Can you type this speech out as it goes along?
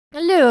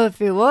Hello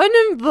everyone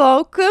and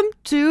welcome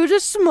to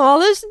the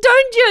smallest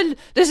dungeon!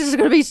 This is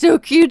gonna be so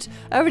cute!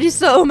 I already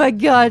saw, oh my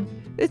god!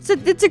 It's a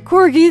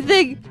Corgi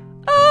thing!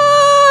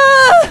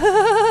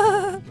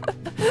 Ah!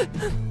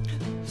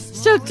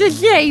 So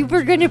today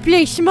we're gonna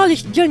play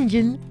smallest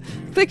dungeon.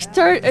 Quick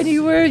start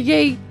anywhere,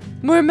 yay!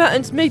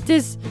 MoreMountains make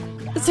this.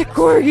 It's a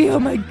Corgi,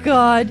 oh my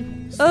god!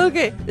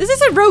 Okay, is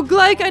this a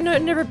roguelike? I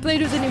never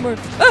played this anymore.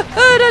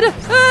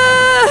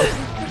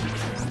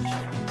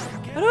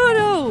 I don't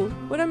know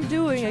what I'm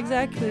doing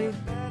exactly.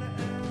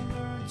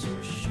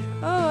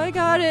 Oh, I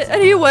got it.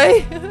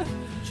 Anyway.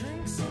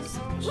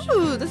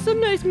 Ooh, that's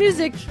some nice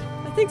music.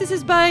 I think this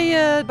is by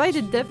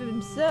the dev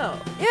himself.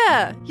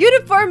 Yeah,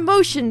 Uniform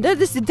Motion. That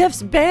is the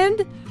dev's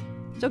band.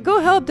 So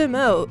go help them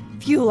out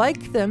if you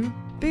like them.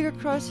 Bigger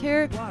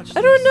crosshair.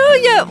 I don't know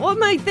yet what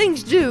my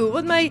things do,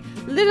 what my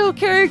little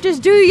characters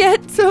do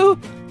yet. So,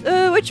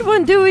 which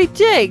one do we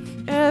take?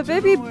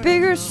 Maybe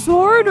bigger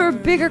sword or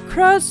bigger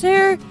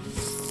crosshair?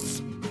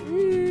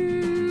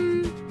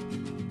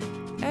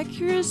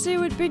 Accuracy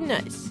would be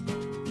nice.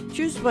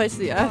 Choose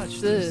wisely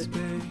after.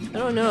 I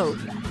don't know.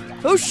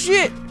 Oh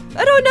shit!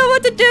 I don't know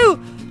what to do!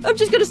 I'm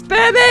just gonna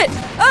spam it!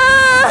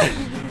 Ah!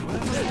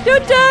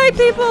 Don't die,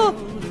 people!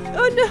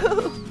 Oh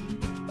no!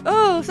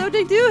 Oh, so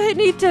they do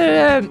need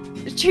to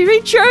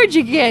recharge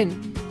again.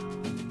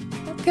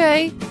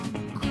 Okay.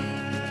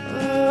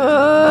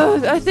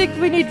 I think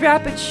we need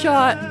rapid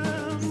shot.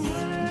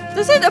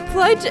 Does it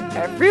apply to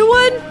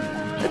everyone?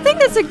 I think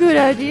that's a good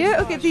idea.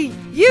 Okay,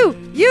 you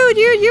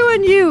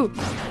and you.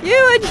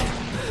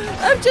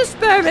 I'm just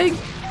spamming.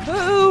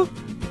 Uh-oh.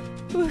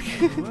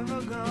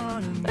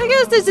 I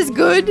guess this is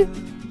good.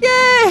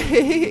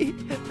 Yay!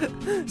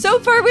 So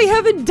far we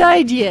haven't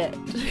died yet.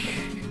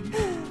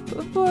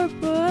 Before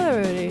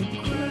polarity.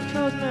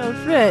 Called now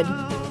Fred.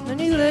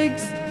 Many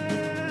legs.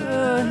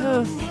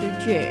 Healthy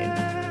Jane.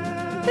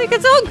 I think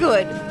it's all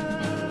good.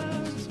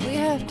 We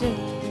have to.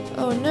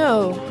 Oh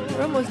no.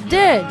 We're almost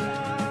dead.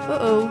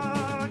 Uh-oh.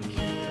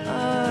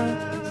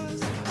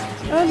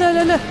 Oh no.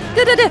 No.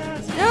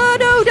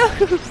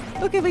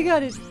 Okay, we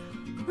got it.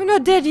 We're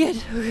not dead yet.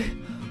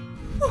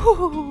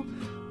 Woo.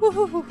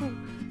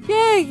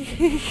 Yay.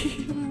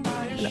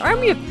 An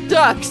army of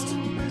ducks.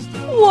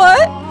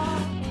 What?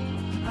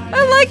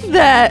 I like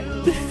that.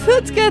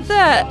 Let's get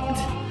that.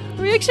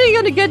 Are we actually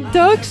gonna get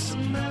ducks?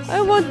 I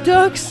want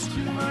ducks.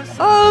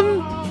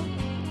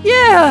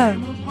 Yeah.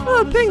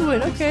 Oh,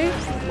 penguin. Okay.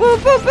 Boom,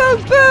 boom,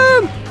 boom,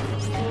 boom.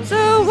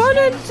 So 1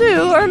 and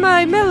 2 are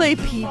my melee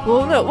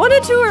people. No, 1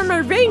 and 2 are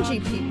my rangey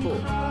people.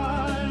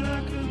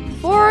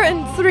 4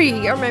 and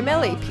 3 are my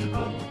melee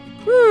people.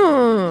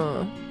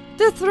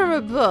 Death from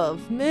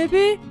above,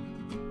 maybe?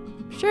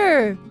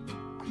 Sure.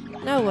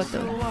 Now what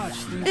though?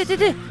 Get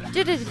him!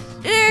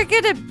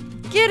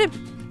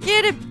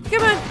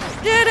 Come on!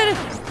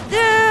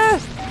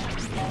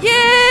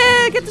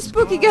 Yeah! Get the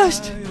spooky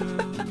ghost!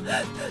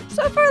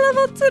 So far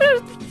level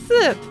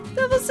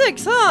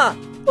 6, huh?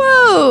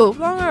 Whoa!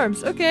 Long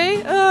arms,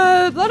 okay.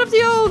 Blood of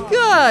the old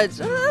gods.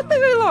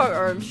 Maybe long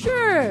arms,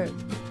 sure.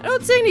 I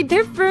don't see any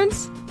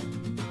difference.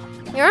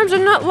 Your arms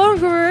are not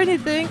longer or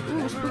anything.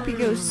 Ooh, spooky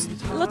ghosts.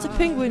 Lots of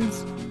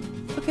penguins.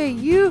 Okay,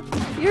 you're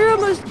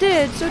almost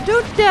dead, so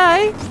don't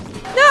die.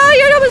 No,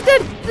 you're almost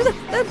dead!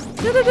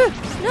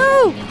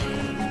 No!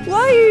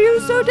 Why are you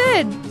so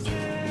dead?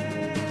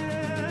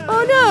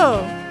 Oh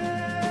no!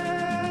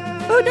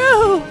 Oh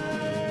no!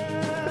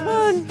 Come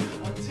on!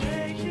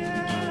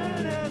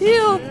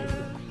 Heal!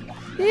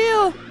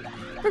 Heal!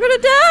 We're gonna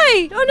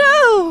die! Oh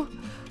no!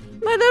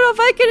 My little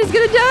Viking is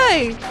gonna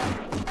die!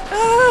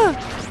 Ah!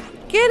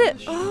 Get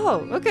it!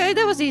 Oh, okay,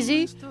 that was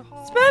easy.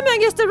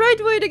 Spamming is the right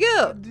way to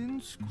go!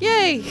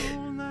 Yay!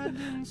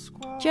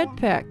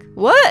 Jetpack.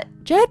 What?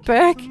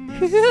 Jetpack?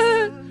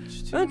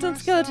 Mountain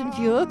skeleton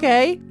fuel,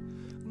 okay.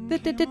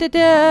 Maybe a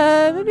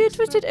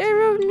twisted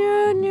arrow?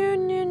 No,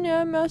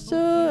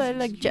 muscle. I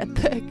like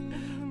jetpack.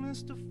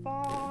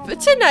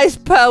 It's a nice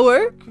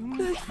power.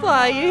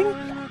 Flying.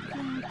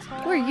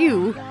 Where are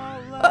you?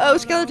 Uh-oh,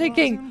 Skeleton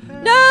King.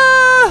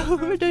 No!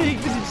 We're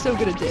so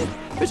gonna dead.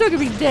 We're so gonna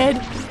be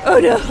dead. Oh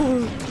no!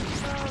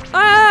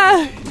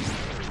 Ah!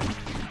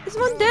 Is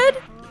one dead?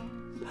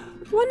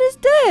 One is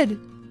dead.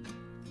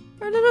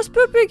 Our little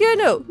spook again.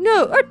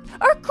 No,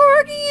 our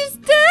Corgi is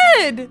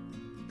dead.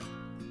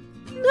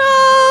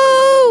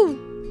 No!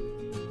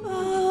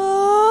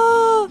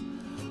 Oh!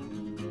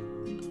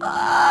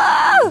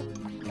 Ah!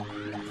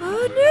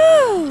 Oh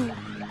no!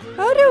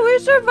 How do we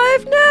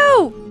survive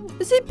now?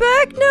 Is he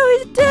back? No,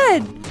 he's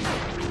dead.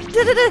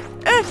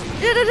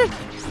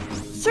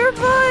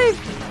 Survive!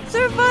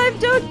 Survive!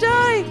 Don't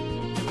die!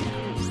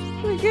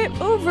 We get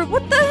over.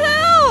 What the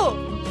hell?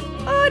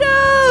 Oh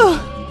no!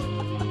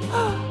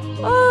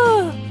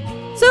 Oh!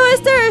 So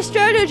is there a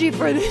strategy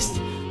for this,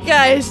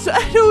 guys?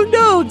 I don't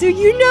know. Do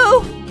you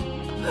know?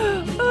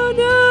 Oh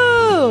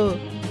no!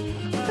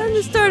 Time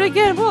to start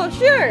again. Well,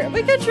 sure,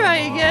 we can try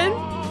again.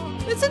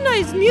 It's a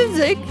nice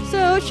music,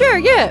 so sure,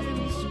 yeah.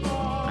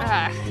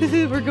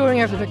 We're going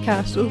after the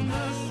castle.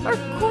 Our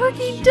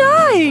Corgi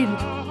died!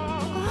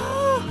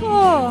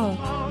 Oh,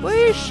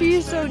 wait is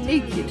she so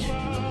naked?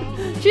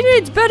 She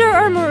needs better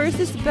armor. Or is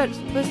this the best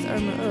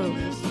armor? Oh.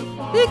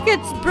 I think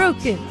it's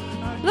broken.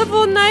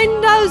 Level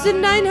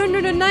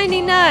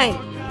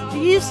 9,999. Do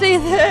you say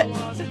that?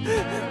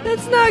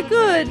 That's not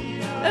good.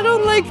 I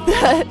don't like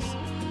that.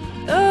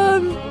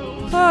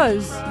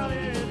 Pause.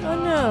 Oh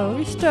no,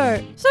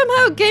 restart.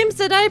 Somehow games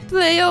that I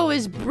play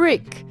always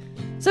break.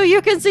 So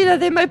you can see that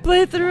they might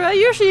play through. I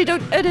usually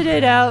don't edit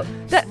it out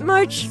that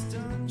much.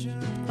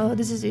 Oh,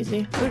 this is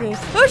easy. Okay.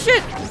 Oh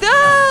shit!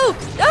 No!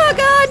 Oh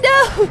god,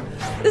 no!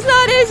 It's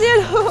not easy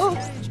at all.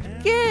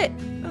 Get.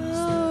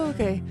 Oh,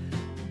 okay.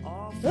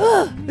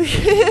 Oh,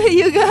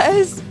 you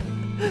guys,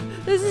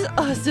 this is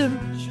awesome.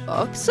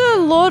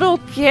 Axolotl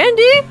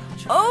candy?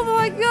 Oh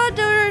my god,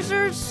 those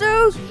are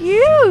so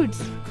cute.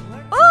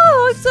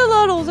 Oh,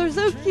 axolotls are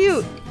so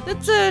cute.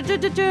 That's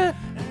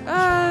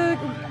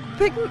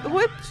pig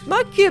whip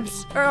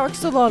mudkips are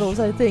axolotls,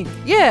 I think.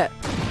 Yeah.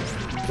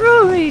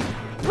 Rory,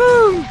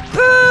 boom,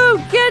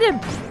 boom, get him.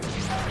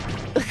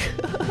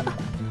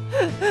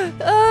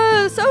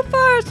 So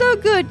far so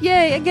good.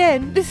 Yay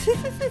again.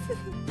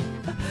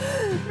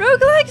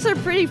 Roguelikes are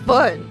pretty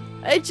fun.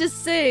 I'm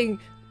just saying,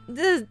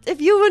 if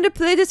you want to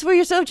play this for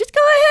yourself, just go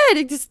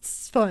ahead.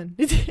 It's fun.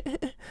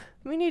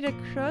 We need a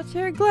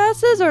crosshair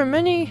glasses or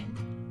many.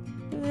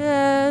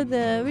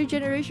 The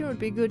regeneration would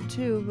be good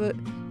too, but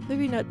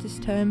maybe not this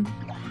time.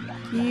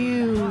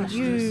 You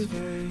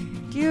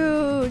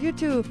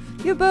two,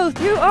 you both,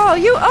 you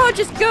all,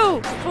 just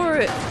go for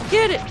it.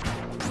 Get it.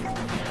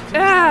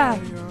 Ah!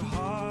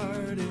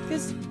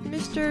 Because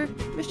Mr.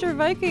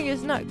 Viking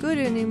is not good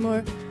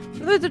anymore.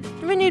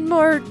 We need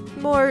more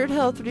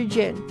health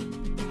regen.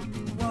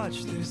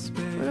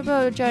 What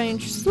about a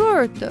giant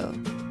sword, though?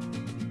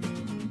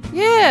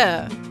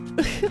 Yeah!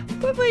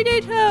 But we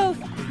need health!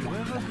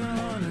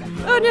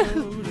 Oh no!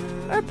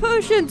 Our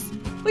potions!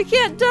 We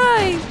can't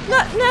die!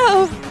 Not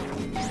now!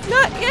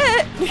 Not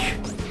yet!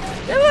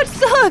 That would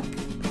suck!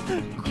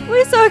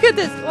 We suck at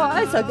this! Well,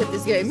 I suck at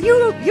this game.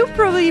 You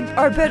probably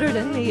are better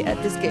than me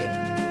at this game.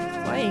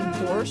 Flying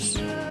horse?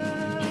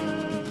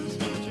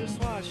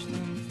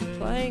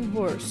 Flying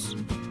horse.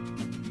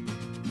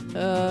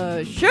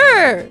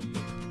 Sure!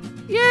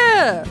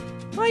 Yeah!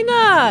 Why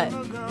not?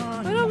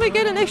 Why don't we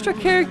get an extra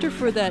character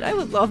for that? I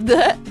would love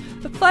that.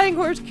 A flying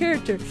horse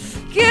character.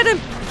 Get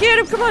him! Get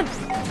him! Come on!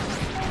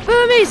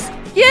 Boomies!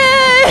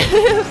 Yeah!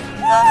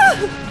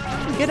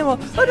 Get him all.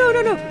 Oh no,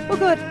 no, no! Oh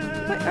god!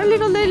 Our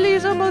little lady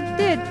is almost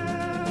dead.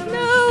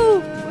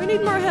 No! We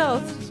need more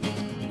health.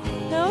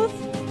 Health?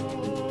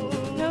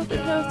 Health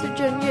and health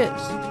regen,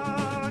 yes.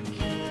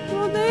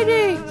 Oh,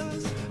 lady!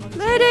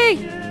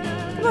 Lady!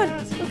 Come on!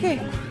 Okay.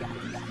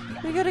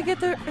 We gotta get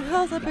their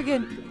health up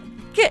again.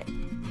 Get!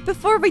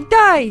 Before we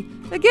die!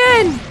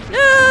 Again!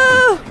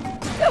 No!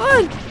 Come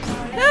on!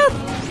 Health!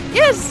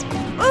 Yes!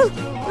 Oh!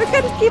 We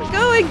gotta keep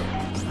going!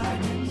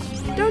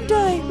 Don't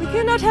die! We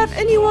cannot have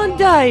anyone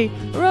die!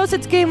 Or else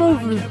it's game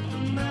over.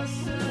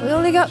 We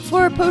only got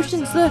 4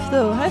 potions left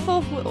though. High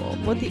five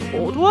with the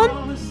old one?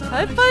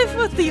 High five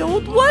with the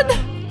old one?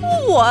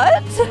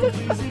 What?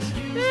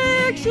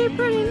 They're actually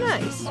pretty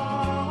nice.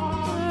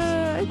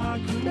 I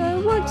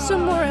want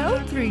some more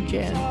health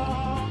regen.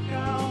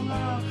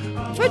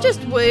 If I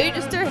just wait,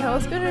 is their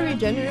health gonna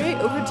regenerate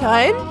over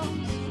time?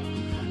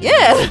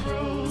 Yeah!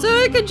 So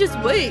I can just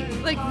wait,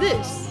 like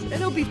this, and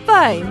it'll be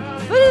fine.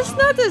 But it's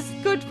not as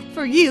good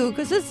for you,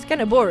 because it's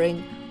kinda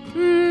boring.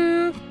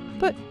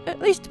 But at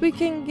least we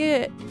can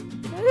get...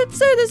 Let's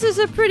say this is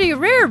a pretty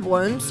rare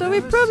one, so we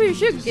probably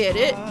should get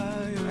it.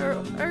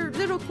 Our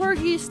little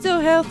Corgi is still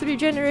health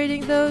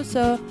regenerating though,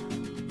 so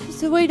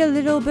just wait a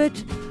little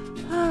bit.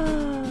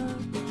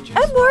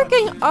 I'm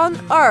working on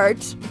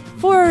art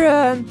for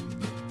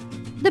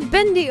the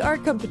Bendy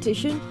art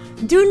competition.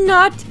 Do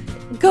not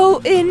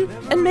go in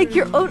and make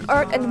your own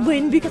art and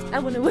win because I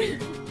want to win.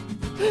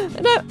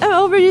 And I've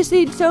already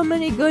seen so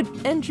many good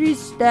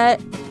entries that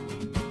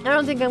I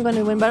don't think I'm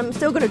gonna win, but I'm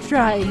still gonna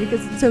try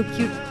because it's so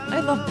cute. I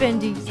love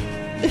Bendy.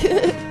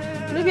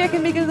 Maybe I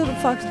can make a little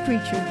fox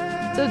creature.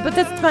 So, but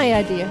that's my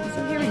idea.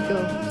 So here we go.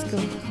 Let's go.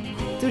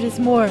 Do this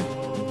more.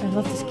 I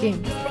love this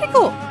game. It's pretty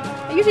cool.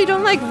 I usually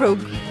don't like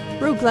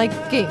roguelike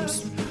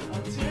games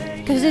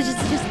because it's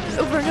just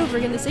over and over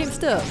again the same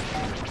stuff.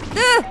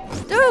 Ah!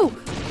 No!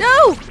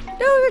 No!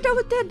 No!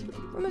 You're dead.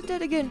 We're almost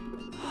dead again.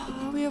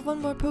 Oh, we have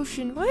one more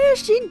potion. Why does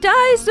she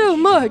die so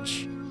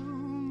much?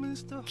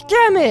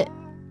 Damn it!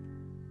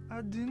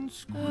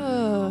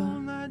 Oh.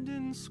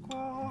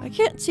 I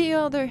can't see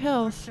all their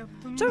health,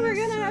 so we're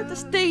gonna have to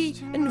stay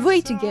and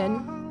wait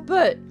again.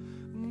 But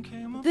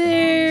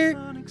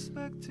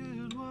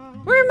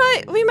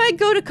we might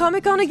go to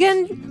Comic-Con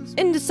again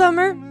in the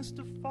summer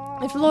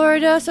in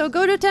Florida. So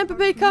go to Tampa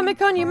Bay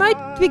Comic-Con. You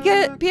might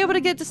be able to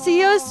get to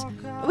see us.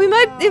 We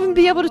might even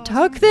be able to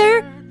talk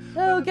there.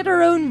 So get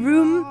our own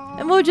room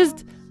and we'll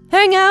just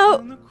hang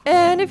out.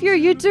 And if you're a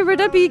YouTuber,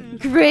 that'd be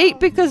great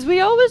because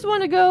we always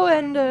want to go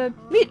and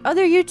meet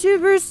other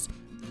YouTubers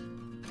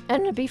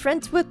and be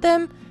friends with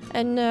them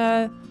and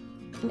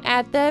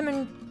add them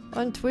and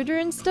on Twitter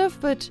and stuff.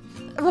 But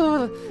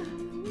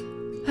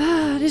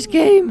this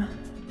game.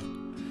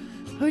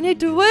 We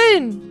need to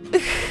win.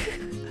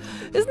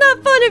 It's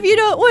not fun if you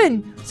don't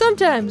win.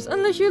 Sometimes,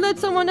 unless you let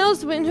someone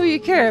else win who you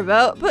care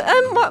about. But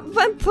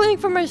I'm playing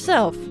for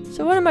myself.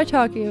 So what am I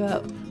talking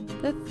about?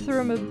 Death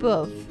from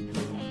above.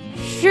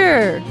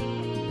 Sure.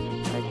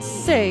 I'd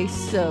say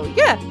so.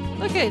 Yeah.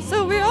 Okay,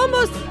 so we're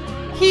almost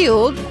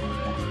healed.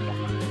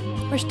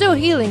 We're still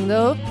healing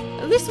though.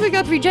 At least we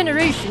got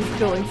regeneration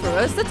going for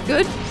us. That's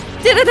good.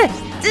 Did it!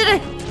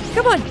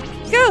 Come on!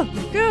 Go!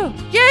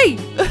 Yay!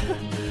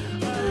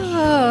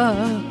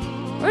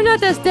 We're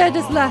not as dead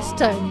as last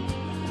time.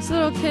 This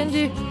little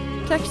candy.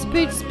 Attack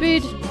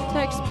speed.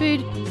 Attack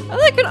speed. I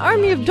like an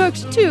army of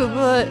ducks too,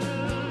 but...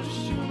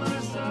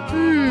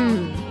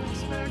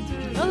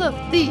 I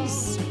love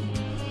these.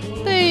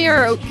 They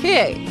are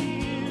okay.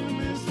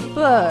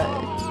 But...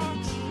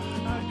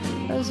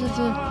 those are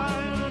the...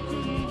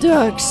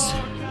 ducks.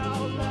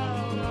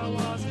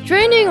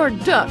 Training or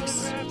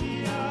ducks?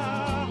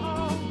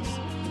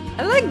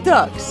 I like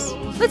ducks.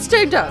 Let's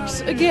try ducks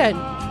again.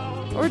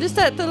 Or is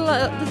that the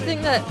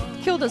thing that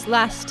killed us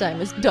last time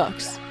is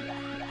ducks?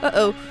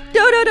 Uh-oh.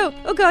 No.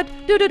 Oh god.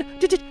 No.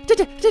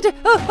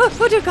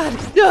 Oh dear god.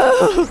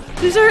 No.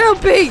 These are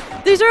OP. No.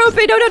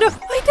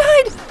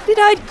 He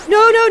died.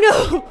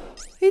 No.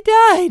 He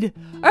died.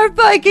 Our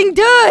Viking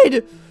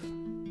died.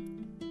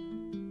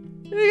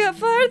 We got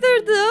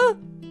farther though.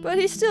 But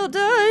he still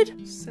died.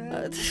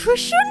 We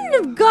shouldn't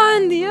have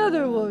gone the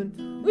other one.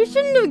 We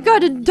shouldn't have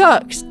gotten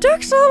ducks.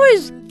 Ducks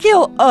always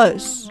kill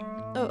us.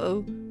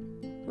 Uh-oh.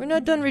 We're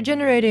not done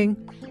regenerating.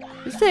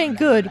 This ain't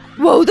good.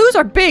 Whoa, those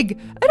are big.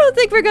 I don't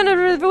think we're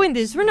gonna win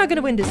this. We're not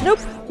gonna win this. Nope.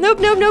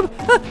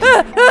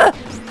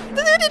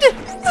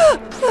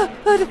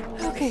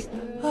 Okay.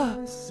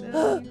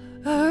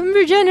 I'm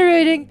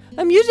regenerating.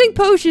 I'm using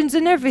potions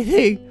and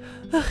everything.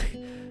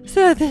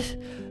 So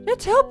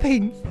that's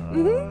helping.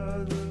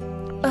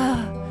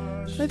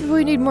 Maybe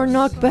we need more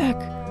knockback.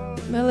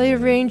 Melee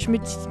range,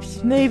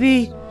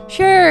 maybe.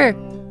 Sure.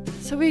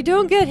 So we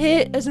don't get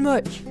hit as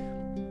much.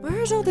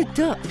 Where's all the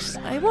ducks?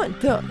 I want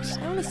ducks.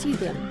 I want to see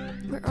them.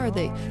 Where are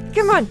they?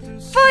 Come on!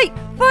 Fight!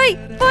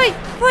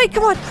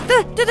 Come on!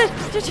 No!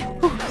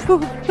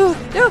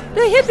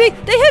 They hit me!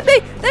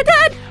 They're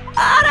dead!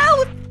 Oh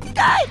no! He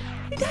died!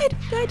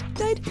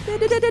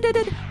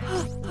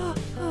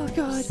 Oh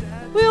god.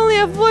 We only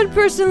have one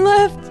person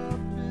left.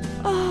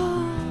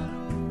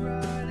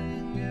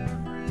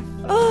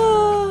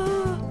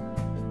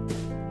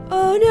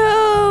 Oh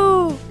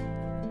no!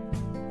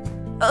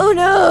 Oh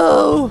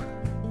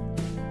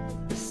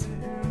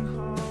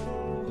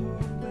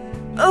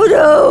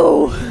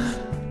no!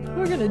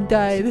 We're gonna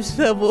die this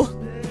level.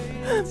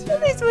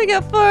 At least we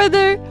got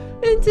farther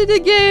into the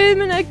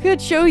game and I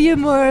could show you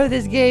more of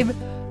this game.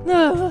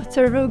 Oh, it's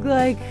a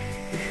roguelike.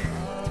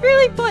 It's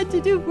really fun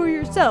to do for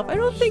yourself. I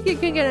don't think you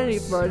can get any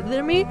farther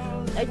than me.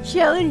 I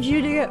challenge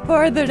you to get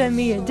farther than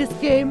me in this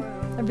game.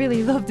 I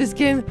really love this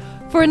game.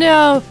 For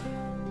now,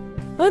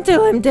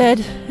 until I'm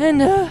dead.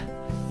 And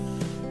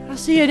I'll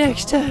see you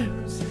next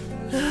time.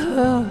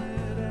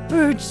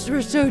 We're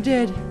so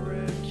dead.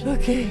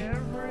 Okay.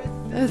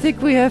 I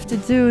think we have to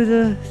do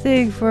the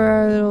thing for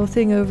our little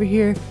thing over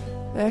here.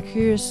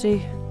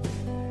 Accuracy.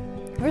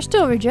 We're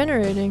still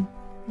regenerating.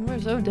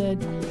 We're so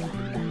dead.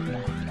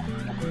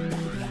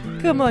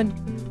 Come on.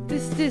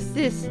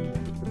 This.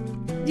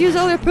 Use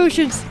all your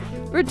potions.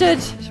 We're dead.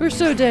 We're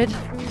so dead.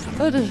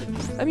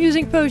 I'm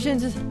using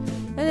potions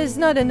and it's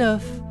not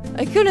enough.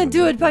 I couldn't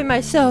do it by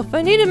myself.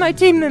 I needed my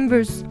team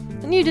members.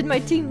 I needed my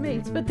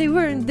teammates, but they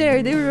weren't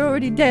there. They were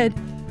already dead.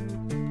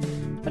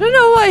 I don't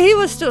know why he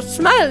was still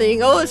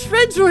smiling. All his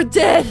friends were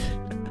dead.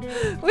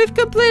 We've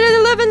completed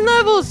 11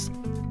 levels.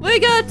 We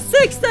got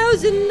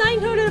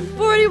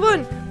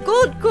 6,941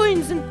 gold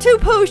coins and 2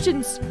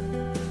 potions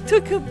to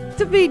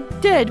be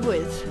dead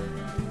with.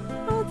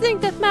 I don't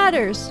think that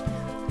matters.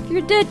 If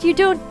you're dead, you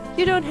don't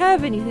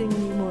have anything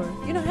anymore.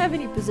 You don't have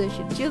any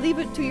possessions. You leave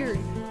it to your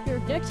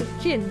next of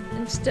kin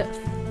and stuff.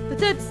 But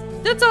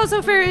that's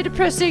also very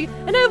depressing,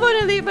 and I want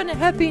to leave on a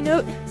happy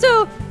note.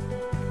 So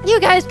you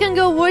guys can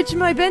go watch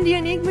my Bendy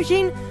and Ink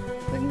Machine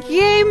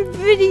game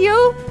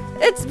video.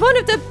 It's one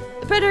of the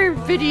better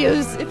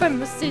videos, if I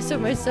must say so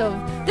myself,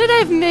 that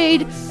I've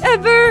made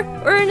ever,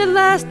 or in the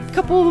last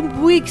couple of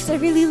weeks. I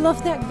really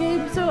love that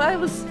game, so I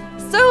was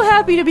so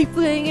happy to be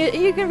playing it.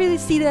 You can really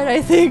see that,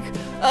 I think.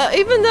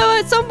 Even though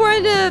at somewhere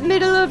in the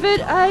middle of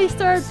it, I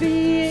start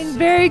being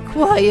very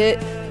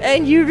quiet,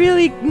 and you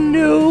really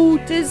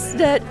notice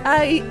that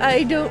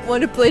I don't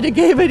want to play the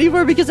game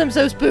anymore because I'm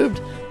so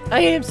spooked. I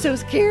am so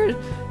scared.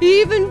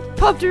 He even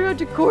popped around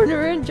the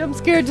corner and jump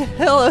scared the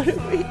hell out of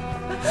me.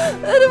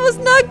 And it was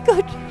not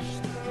good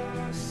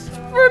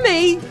for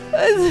me.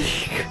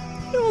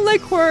 I don't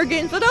like horror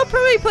games, but I'll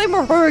probably play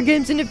more horror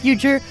games in the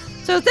future.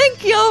 So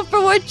thank y'all for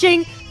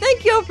watching.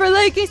 Thank y'all for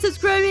liking,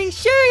 subscribing,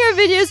 sharing our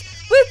videos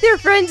with your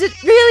friends. It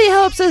really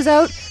helps us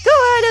out. Go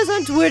add us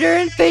on Twitter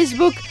and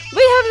Facebook.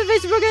 We have a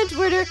Facebook and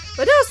Twitter.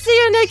 But I'll see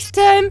you next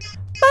time.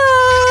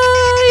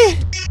 Bye!